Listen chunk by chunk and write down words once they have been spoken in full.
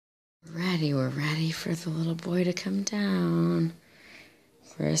We're ready for the little boy to come down.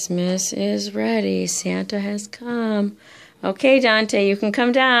 Christmas is ready. Santa has come. Okay, Dante, you can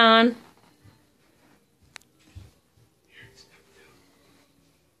come down.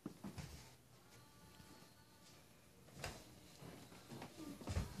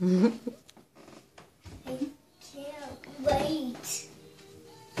 I can't wait.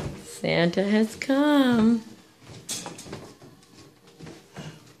 Santa has come.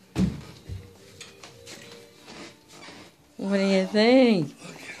 What do you think?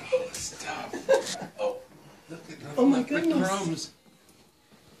 Look at all the stuff. Oh, look at Oh my the goodness. crumbs.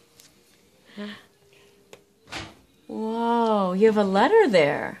 Whoa, you have a letter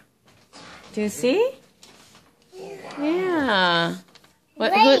there. Do you see? Yeah.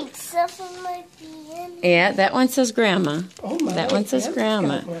 Wait, something might be in it. Yeah, that one says Grandma. Oh my. That one says that's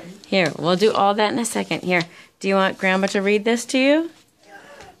Grandma. got one. Here, we'll do all that in a second. Here, do you want Grandma to read this to you?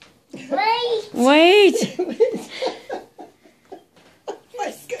 Wait. Wait.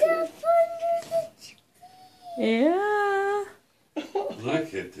 Stuff under the tree. Yeah.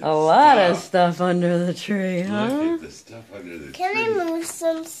 Look at this. A lot of stuff under the tree, Look huh? at the stuff under the Can tree. I move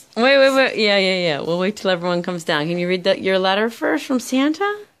some? Wait. Yeah. We'll wait till everyone comes down. Can you read your letter first from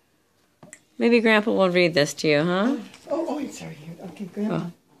Santa? Maybe Grandpa will read this to you, huh? Oh, it's right here. Okay, Grandma.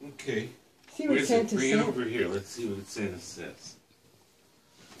 Okay. See what Where's it? Santa Bring it said. over here. Let's see what Santa says.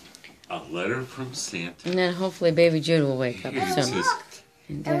 A letter from Santa. And then hopefully Baby Jude will wake up Here it soon. says,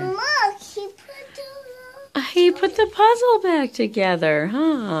 And, And look, he put the puzzle back together,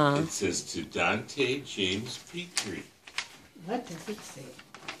 huh? it says to Dante James Petrie. What does it say?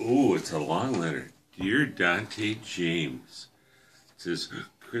 Oh, it's a long letter. Dear Dante James. It says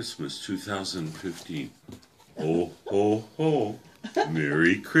Christmas 2015. Ho, ho, ho.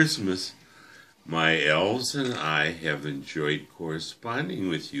 Merry Christmas. My elves and I have enjoyed corresponding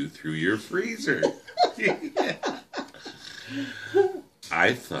with you through your freezer.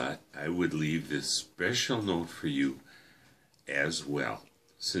 I thought I would leave this special note for you as well,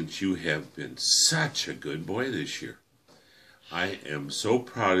 since you have been such a good boy this year. I am so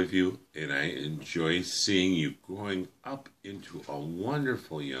proud of you, and I enjoy seeing you growing up into a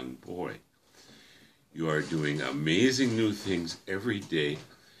wonderful young boy. You are doing amazing new things every day,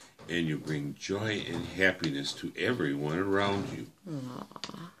 and you bring joy and happiness to everyone around you.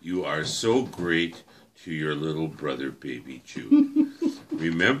 Aww. You are so great to your little brother, Baby Jude.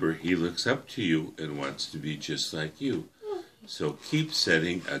 Remember, he looks up to you and wants to be just like you. So keep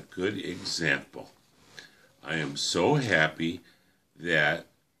setting a good example. I am so happy that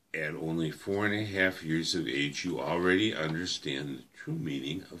at only 4.5 years of age, you already understand the true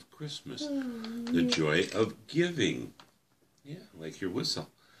meaning of Christmas. The joy of giving. Yeah, like your whistle.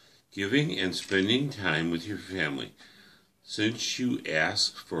 Giving and spending time with your family. Since you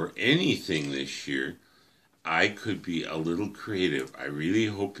asked for anything this year, I could be a little creative. I really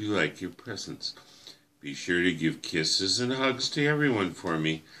hope you like your presents. Be sure to give kisses and hugs to everyone for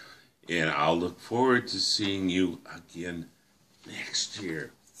me, and I'll look forward to seeing you again next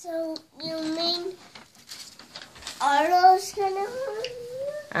year. So you mean Arlo's gonna?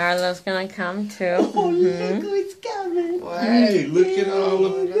 Arlo's gonna come too. Oh, look who's coming. Hey, look at all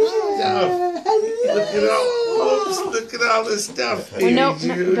the stuff. Look at all this stuff. Well,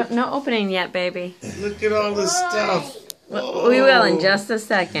 Baby Jude. no opening yet, baby. Look at all this stuff. We will in just a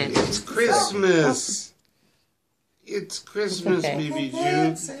second. It's Christmas. It's Christmas, Okay. Baby What?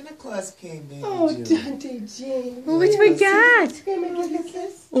 Jude. Santa Claus came, baby Oh, Jude. Dante James. What we got? Grandma, give a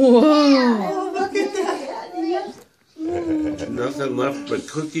kiss. Whoa! Oh, look at that. Nothing left but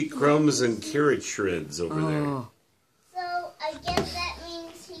cookie crumbs and carrot shreds over Oh. So I guess that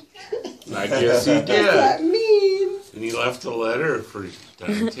means he comes. there. I guess he did. That means. And he left a letter for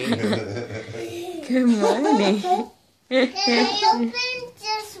Dante. Good morning. Can I open